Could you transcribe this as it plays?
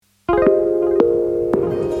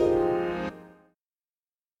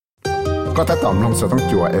ก็ถ้าตอมลงจะต้อง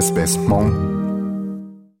จั่ว SBS มอง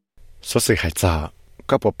สุดท้ายจ้า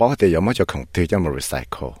ก็ปป้อแต่ยังไม่จะของที่จะมา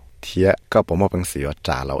recycle เทียก็ปมเป็นสิ่ง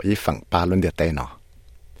จ่าเราอีฝั่งปลาล้วนเดียเต้เนาะ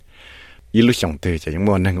อีลูกชงเตจะยัง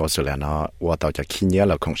มัวนั่งออสเตรเลียเนาะว่าต่อจากขี้เนี้ยเ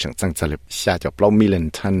ราคง想增加了下就8 million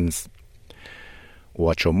tons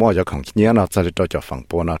我周末就空年呢，这里做就放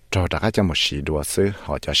播呢，做大家就没许多事，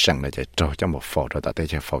或者省了就做就没放着，大家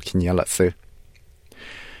就放起年了事。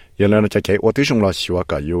原来呢，就给我对上了说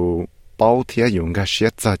个有包天用个写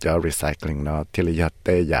字叫 recycling 呢，提了一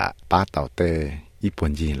袋呀，把到的一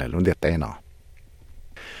半钱来弄的袋呢。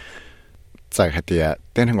在下底，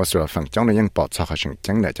但是我说放将来用包装和成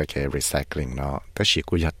将来就给 recycling 呢，但是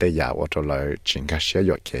古一袋呀，我就来整个写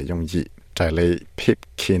药给用意。There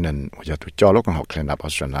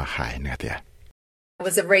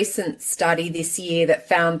was a recent study this year that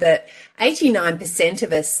found that 89%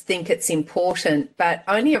 of us think it's important, but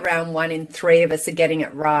only around 1 in 3 of us are getting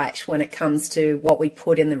it right when it comes to what we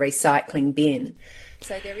put in the recycling bin.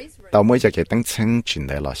 So there is recycling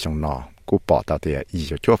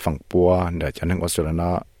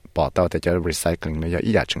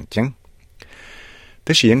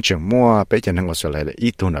但是因怎么被人我说来了，一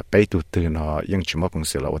度呢被度度呢，因怎么公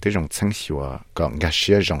司了，我这种程序啊，讲那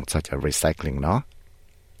些用这叫 recycling 呢，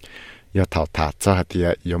要淘汰这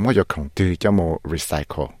啲有冇有空度就冇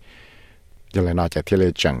recycle， 要嚟呢就睇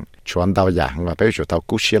嚟整，傳到人我俾住到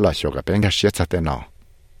故事啦，學個俾人寫出嚟呢，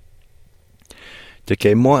就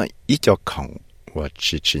給冇一就空，我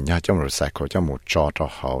之前呢就冇 recycle 就冇做咗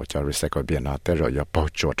好，就 recycle 邊呢，但係要包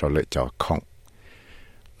做咗嚟就空，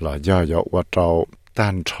嗱要我到。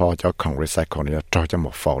但錯咗空 recycle 呢，做咗冇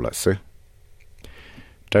貨啦，是。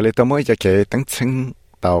這裡都冇一個等清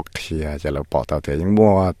到期啊，就嚟報道嘅，因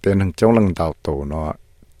為電能將能到度呢，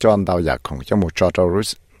轉到日空就冇做到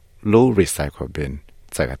low recycle 邊，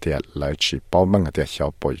這個啲來去包問嘅啲小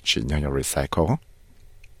杯子要 recycle。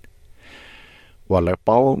我嚟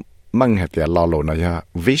包問嘅啲老路呢要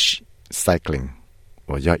wish cycling，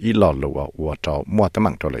 我要一老路啊，我就冇得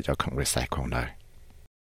問到嚟就空 recycle 呢。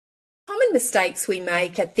Common mistakes we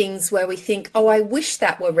make are things where we think, oh, I wish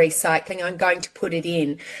that were recycling, I'm going to put it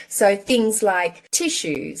in. So things like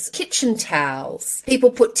tissues, kitchen towels, people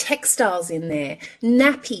put textiles in there,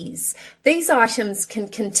 nappies. These items can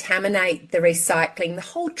contaminate the recycling, the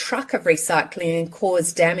whole truck of recycling, and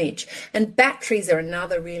cause damage. And batteries are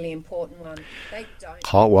another really important one. They don't.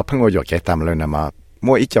 好，我朋友有嘅談論嘛，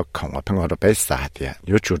我一隻空我朋友都俾殺嘅，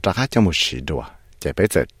有住大家就冇試到啊。這輩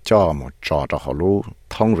子就冇做到好路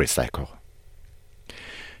通 recycle，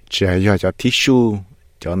 只要就 tissue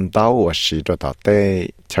就到我試咗到啲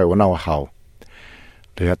菜我鬧好，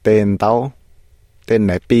你要電到啲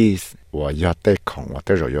nappies 我要啲空我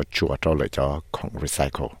啲要做咗嚟就空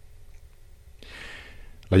recycle，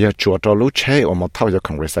 你要做咗路車我冇偷咗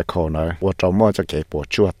空 recycle 呢，我就冇就幾步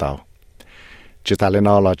做到，只但你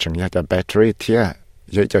鬧啦，仲有就 battery 貼，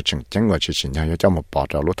要就正正我之前要就冇bỏ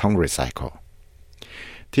咗路通 recycle。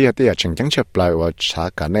ที่ที่จริงจังเชื่อปลายว่าชา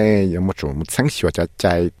กันเนี่ยยังไม่จู่มันสังสิว่าจะใจ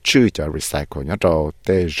ชื่อจะ recycle เนี่ยเราไ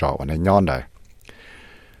ด้รอวันนี้ย้อนเลย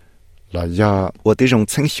แล้วย่าว่าที่จง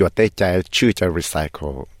สังสิว่าได้ใจชื่อจะ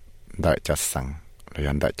recycle ได้จะสั่งแล้ว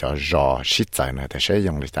ยังได้จะรอชิดใจเนี่ยแต่ใช้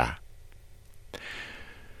ยังเลยจ้ะ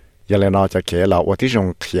ยังเลยเราจะเขียนเราว่าที่จง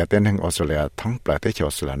เขียนเต้นให้ออสเตรเลียทั้งปลายที่อ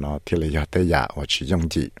อสเตรเลียเนาะที่เลยอยากได้ยาว่าชิยง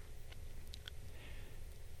จี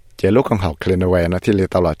เจ้าลูกของเขาเคลนไว้นะที่เรีย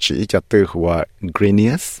ตลอดชีจะตื้อหัว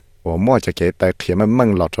greenius 我摸着给带贴们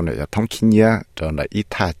闷了着呢，要通气呢，着呢一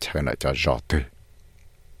타车呢叫热的。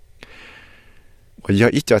我要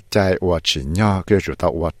一脚在我只呢，就住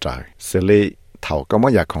到我在，所以頭咁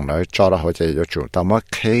麼日空來做到好似要住到麼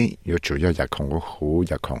K， 要住要日空個湖，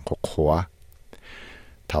日空個花，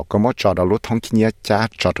頭咁麼做到路通氣呢，加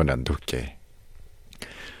做到能度嘅。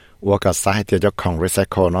我個晒啲就空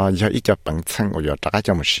recycle 呢，要一腳本稱，我要大家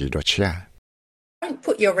就冇試到車。Don't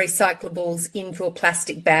put your recyclables into a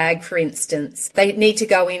plastic bag, for instance. They need to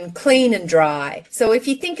go in clean and dry. So if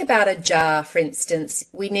you think about a jar, for instance,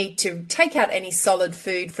 we need to take out any solid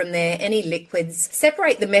food from there, any liquids,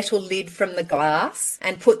 separate the metal lid from the glass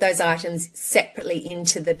and put those items separately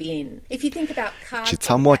into the bin. If you think about cardboard...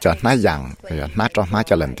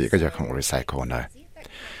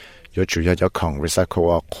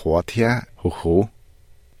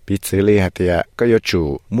 彼此呢係個要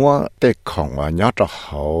做摸得空啊，咬咗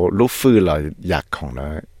好攞灰來入空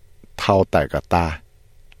呢，偷大個大，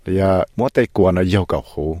你要摸得過呢有個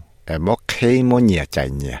好，摸開摸熱仔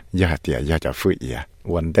熱，一係啲一就灰熱，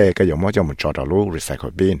問題個有摸就冇做到攞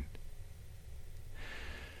recycle bin，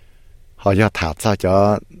好要淘汰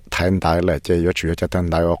咗睇大咧，就要主要就等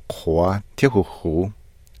大個殼貼糊糊，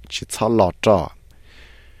去炒落咗。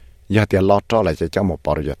giờ thì lo cho lại cho một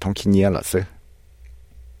bảo giờ thông khí nhẹ là xứ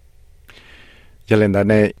giờ lên đây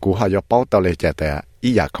này cú họ giờ bảo tao lại cho ta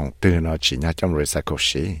ý giả không từ nó chỉ nhà trong recycle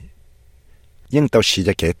xí nhưng tao chỉ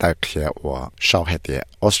cho cái tài kia của sau hệ thì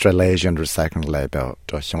Australian Recycling Label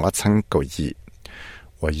cho chúng ta sang cầu gì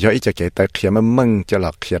và giờ ý cho cái tài kia mà mừng cho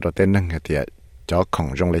là kia đó tên nâng hệ thì cho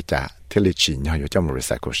không dùng lại trả thì lịch chỉ nhà trong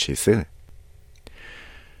recycle xí xứ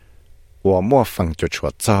và mua phần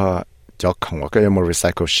cho không có cái mua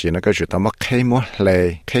recycle xí nó cái chuyện đó mà khai mua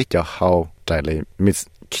lại khai cho hậu tại lại Miss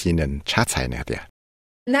Keenan trả tài này thì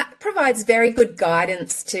And that provides very good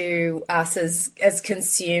guidance to us as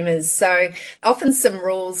consumers. So often some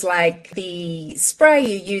rules like the spray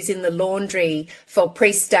you use in the laundry for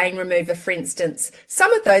pre-stain remover, for instance,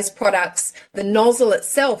 some of those products, the nozzle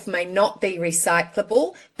itself may not be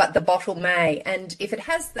recyclable, but the bottle may. And if it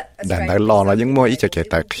has that... Đàn đại lo là những mua ý cho cái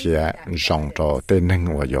tài kia rong cho tên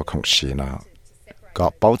nâng và vô không xí nó.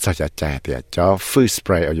 Có bảo cho chạy thì cho food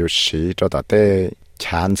spray ở vô xí cho ta tế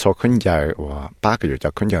chán số khuyến giờ và 3 cái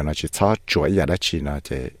cho khuyến giờ nó chỉ cho chuỗi giờ đó chỉ nó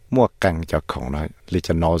chỉ mua căng cho khổng nó li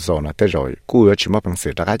cho nozzle nó tới rồi cú ở chỉ mua bằng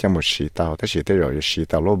sự đã cho một xí tàu tới chỉ tới rồi xí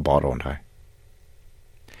tàu lô bỏ rồi thôi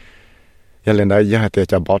giờ lên đây giờ thì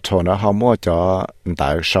cho bottle nó họ mua cho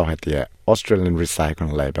tại sau hay thì Australian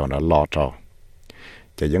Recycling Label nó lo cho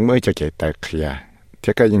chỉ những mới cho cái tại kia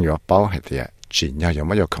thế cái những bao hay thì chỉ nhau giống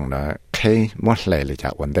mấy khổng nó khi mua lại thì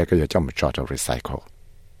cho vấn đề cái cho một cho recycle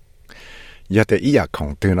giờ thì ý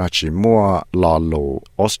không từ nó chỉ mua lò lù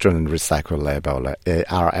Australian Recycle Label là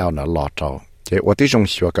ARL nó lò cho chỉ ởที่中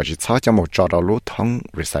学个是操就冇找到路通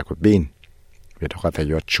recycle bin vì đó có thể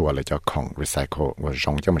有做了就空 recycle 我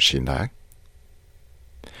用就冇行的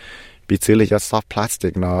彼此了就 soft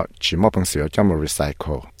plastic 呢只冇本事就冇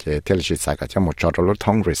recycle 即係了 recycle 就冇找到路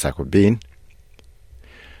通 recycle bin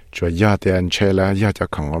就要點車了要就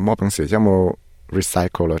空我冇本事就冇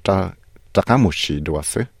recycle 了就咁冇事多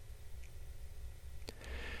事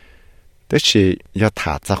แต่是要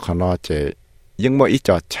打造可能就因为一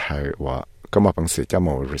家车我咁啊本事就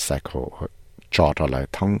冇 recycle 做到嚟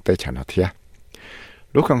通對場那啲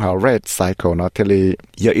如果好 red cycle 那啲你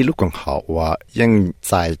有一路更好話因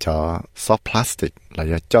在咗 soft plastic 嚟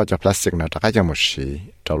要做咗 plastic 那大家就冇事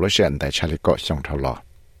做咗些人哋出嚟個上頭咯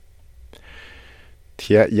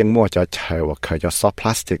啲因為咗車我佢咗 soft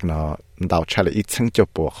plastic 那到出嚟一層就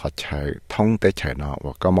不好車通對場那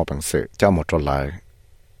我咁冇本事就冇做嚟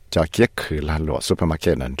cho kiết khử là lụa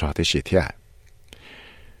supermarket nên cho tới gì thế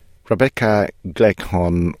Rebecca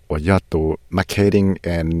Gleghorn ở nhà tù marketing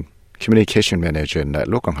and communication manager là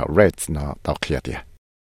lúc còn học Reds nó tao kia đi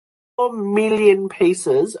 4 million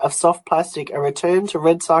pieces of soft plastic are returned to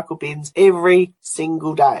red cycle bins every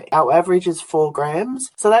single day. Our average is 4 grams.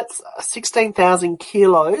 So that's 16,000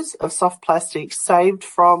 kilos of soft plastic saved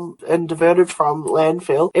from and diverted from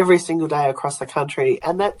landfill every single day across the country.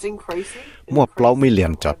 And that's increasing. mua 4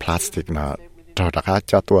 million cho plastic nó cho đại家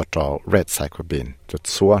choตัวcho red cycle bin จุด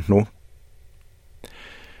ซัวนู้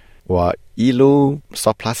ว่าอีลู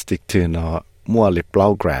soft plastic ที่nó muaเลย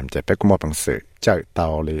4 gram จะไปก็mua bằng sự chạy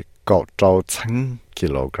tàuเลยก็trâu trăm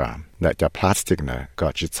kg để cho plastic này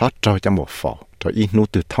có chỉ sót trâu cho một phổ cho ít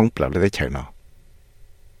nút từ thông bờ lên tới chạy nó.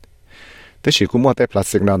 Thế chỉ cũng mua tới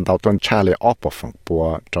plastic này đầu tuần cha lại ốp một phần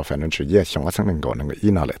bùa cho phải nên chú ý xong cái sang mình gọi là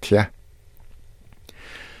ít nào lại thế.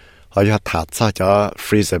 Họ cho thả ra cho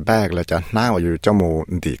freezer bag là cho ná vào cho một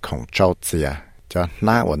địa không trâu chia cho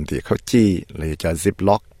ná vào địa không chi là cho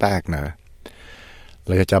ziploc bag nữa.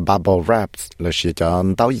 Là cho bubble wraps là chỉ cho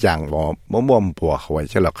táo dạng và mua bùa hoặc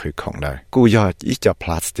cho là khử khuẩn đây. Cú giờ ít cho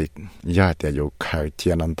plastic, giờ thì dùng khử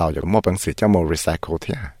chia nên táo cho mua bằng sự cho mua recycle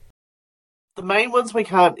thế. The main ones we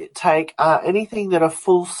can't take are anything that are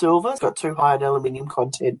full silver, got too high an aluminium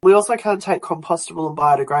content. We also can't take compostable and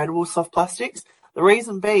biodegradable soft plastics. The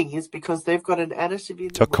reason being is because they've got an additive in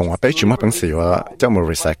them. Cho không tới chỉ mua bằng sự cho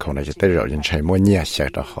mua recycle này chỉ tới rồi những trái mua nhẹ sẽ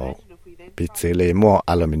đó hậu. Bị xử lý mua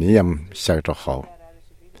aluminium sẽ đó hậu.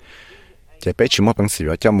 Chỉ bé chỉ mua bằng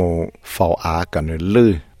sự cho mua phao á cần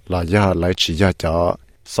lư là do lấy chỉ cho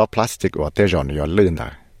soft plastic và tới rồi nó lư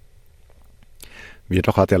này. Vì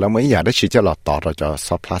đó có thể là mấy nhà đó chỉ cho là tỏ ra cho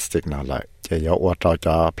soft plastic nào lại chỉ có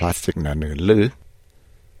cho plastic nào nữa lư.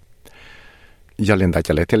 Giờ lên đây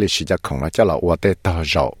cho lấy thế là chỉ cho không là cho là để tỏ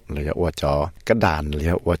rộng là cho cái đàn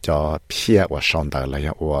là cho pia và son đời là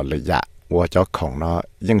dạ cho không nó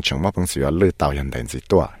nhưng chẳng mất bằng sự lư tạo hiện đến gì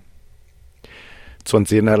ตัวส่วน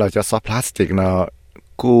จีนเราจะซอฟพลาสติกเนาะ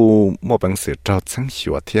กูมั่วเป็นสื่อเจ้าทั้ง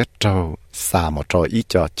หัวเทียเจ้าสามเจ้าอี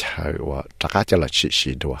เจ้าเฉยว่าจะก้าจะละ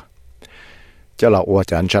ชีดัวจะละว่า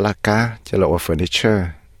จะอันจะละก้าจะละว่าเฟอร์นิเจอร์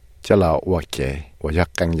จะละว่าเก๋ว่ายัก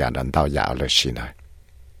กันอย่างดันดาวยาวเลยชีนะ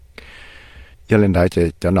giờ lên đấy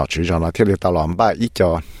cho nó chỉ cho nó thiết lập tao làm ba ít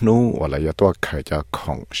cho nu hoặc là giờ tôi khởi cho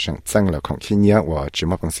không sinh增là không khí nhớ và chỉ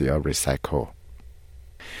mà bằng sự recycle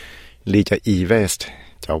lý cho e-waste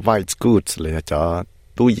cho white goods là cho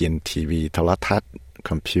tủ điện TV โทรทัศน์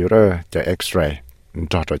computer cho x-ray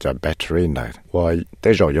cho battery này và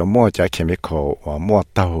để rồi có mua cho chemical và mua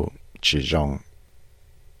tàu chỉ dùng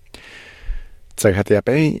giờ hai tiệm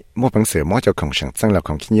bé mua bằng sự mua cho không sinh增là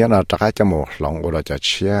không khí nhớ nó chắc cho một lòng và cho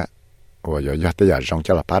chia và有要的要用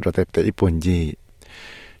叫了把着的一本意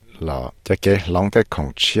了这个浪的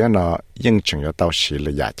空气呢应证要到时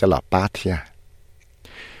了也叫了8天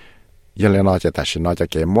原来呢就但是呢这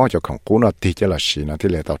个摸就空股呢地叫了时呢ที่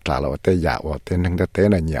เลย到trả了的也我的能的的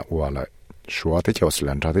呢也我了说的就是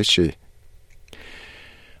人着的是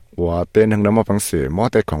我的能那么方式摸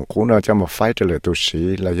的空股呢就么飞着了都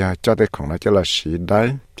是了呀叫的空呢叫了时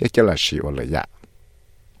的这叫了时我了呀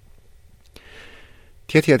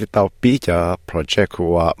ที่ที่เราปีจะโปรเจก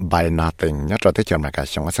ต์ว่า by nothing เนี่ยเราได้จำหน่ายการ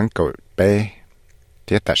ส่งสังกัดไป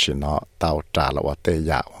ที่แต่สินะเราจ่าเราว่าเตย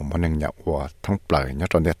ยาว่ามันยังเนี่ยว่าทั้งปล่อยเนี่ย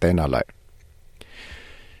เราได้เต้นอะไร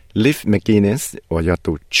Liv McGuinness ว่าจะ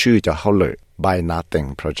ตัวชื่อจะเขาเลย by nothing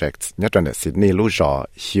project เนี่ยเราเนี่ยซิดนีย์ลูจอ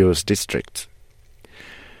Hills District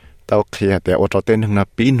เราเคลียร์แต่ว่าเราเต้นหนึ่งนะ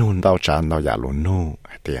ปีนู้นเราจ่าเราอยากลุ้นนู่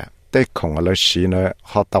เดียเต้ของอะไรสินะเ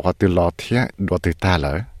ขาตัวเขาตัวรอเที่ยดูตัวตาเล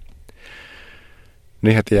ย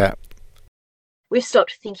We've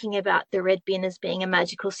stopped thinking about the red bin as being a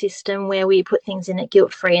magical system where we put things in it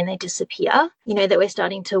guilt-free and they disappear. You know, that we're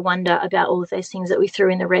starting to wonder about all of those things that we threw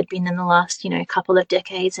in the red bin in the last, couple of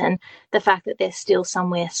decades and the fact that they're still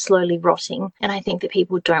somewhere slowly rotting. And I think that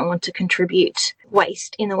people don't want to contribute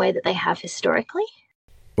waste in the way that they have historically.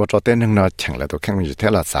 我昨天呢，请来都看见睇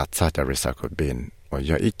了啥叫 recycle bin， 我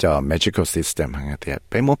有一个 magical system 喺度，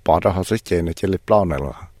俾我包到好似件呢，就嚟包呢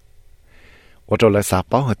咯。我做了沙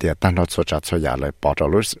包和点，但到出家出牙来包着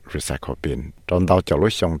了 recycle bin， 等到叫了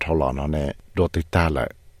上头了呢，落地大了，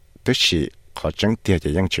都是好整点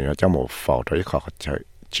就样全要叫冇放到一块去，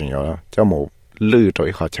全要叫冇lưu到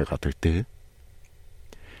一块去个对对。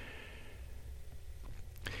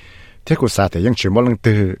这个沙的样全冇能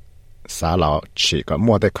对，沙老起个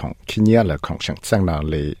莫得空，去年了空上增那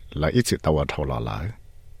里来一直到我头了来。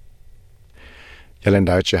原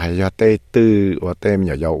来只还要得tư或得咪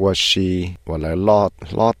要我是或来攞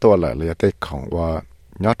多了你要得空或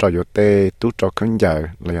nhớ cho有得都做空giờ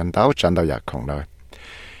你人到賺到也空了，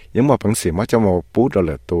因為本時我就冇補到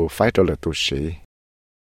了都快到了都是。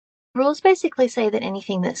Rules basically say that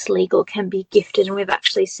anything that's legal can be gifted, and we've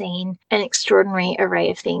actually seen an extraordinary array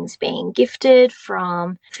of things being gifted,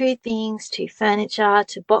 from food things to furniture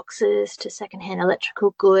to boxes to secondhand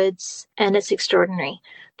electrical goods, and it's extraordinary.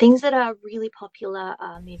 Things that are really popular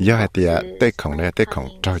are moving boxes. Tế khổng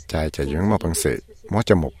trao chạy cho những mà bằng sự mỗi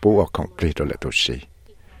cho một bố complete rồi là tốt sĩ.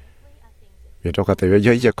 Vì đó có thể với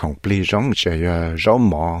giới complete giống sẽ giống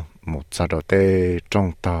một sao đó tế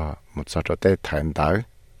trong ta, một sao đó tế thành đảo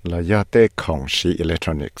là do tế khổng sĩ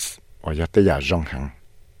electronics và do tế giả rong hẳn.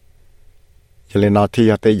 Vì nó thì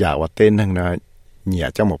do tế giả và tế nâng là nhẹ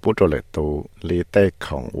cho một bút rồi là tù lý tế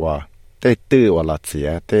khổng và tế tư và là chỉ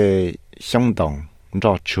tế sống đồng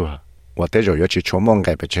rõ chua và tế rồi chỉ cho mong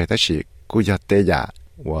ngày bây giờ thế thì cứ do tế giả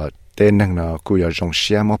và tế nâng là cứ do rong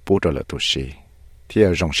xe một bút rồi là tù sĩ thì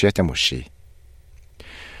rong xe cho một sĩ.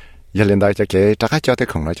 Giờ lên đây cho cái chắc cho tế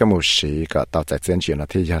khổng nó cho một sĩ cả tạo tại dân chuyện là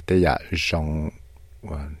thì do tế giả rong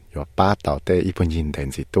và do ba tàu tê ít phần nhìn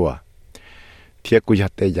đến gì tua, thì cứ do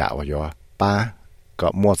tê giả và do ba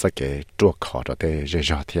có mua cái cái chuột khó cho tê dễ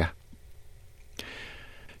dàng thế.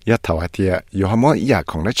 Giờ thầu thì do mua giả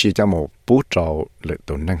không nó chỉ cho một bút trâu lực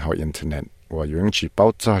tổ năng học internet và dùng chỉ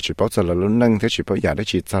bảo cho là luôn năng thế chỉ bảo giả đó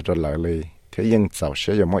chỉ cho được lại đi thế nhưng sau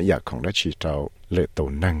sẽ do mua giả không nó chỉ trâu lực tổ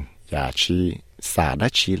năng giả chỉ xả đó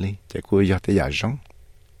chỉ đi chỉ cứ do tê giả giống.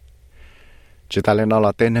 Chỉ ta lên nó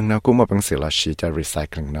là tên nó cũng một bằng sự là chỉ cho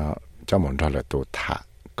recycling nó cho một đó là tụ thả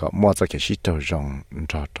có mua cho cái sĩ trâu rong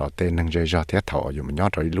cho tên năng dây cho thế thầu dùng nhớ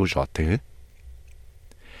rồi lưu rõ thứ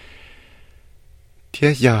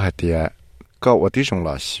thế giờ thì có ở tí trong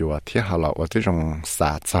là xíu thế họ là ở tí trong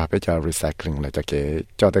xả cho bây giờ recycling là cho cái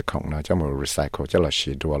cho cái khổng nó cho một recycle cho là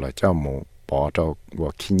xí đua là cho một bỏ cho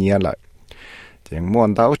của khi nhớ lại chỉ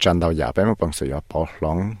muốn đâu chân đâu giả bé một bằng sự bỏ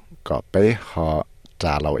lỏng có bé họ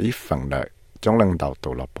trả lại ít phần đợi trong lần đầu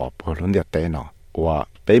tụ là bỏ bớt luôn địa tế nó và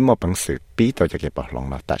bé một bằng sự bí tôi cho cái bỏ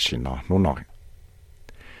lòng là tại sao nó nói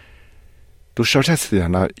tu sau đó thì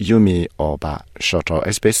nó Yumi ở bà sau đó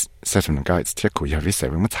SBS Settlement Guides thiết cụ giáo viên sẽ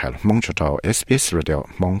với một thái mong cho đó SBS Radio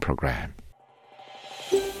mong program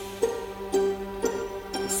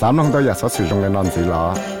Sám nông tao ya so sử dụng non gì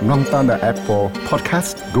là nông tao là Apple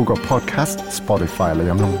Podcast, Google Podcast, Spotify là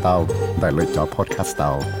yam nông tao, đại lựa chọn podcast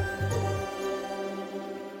tao.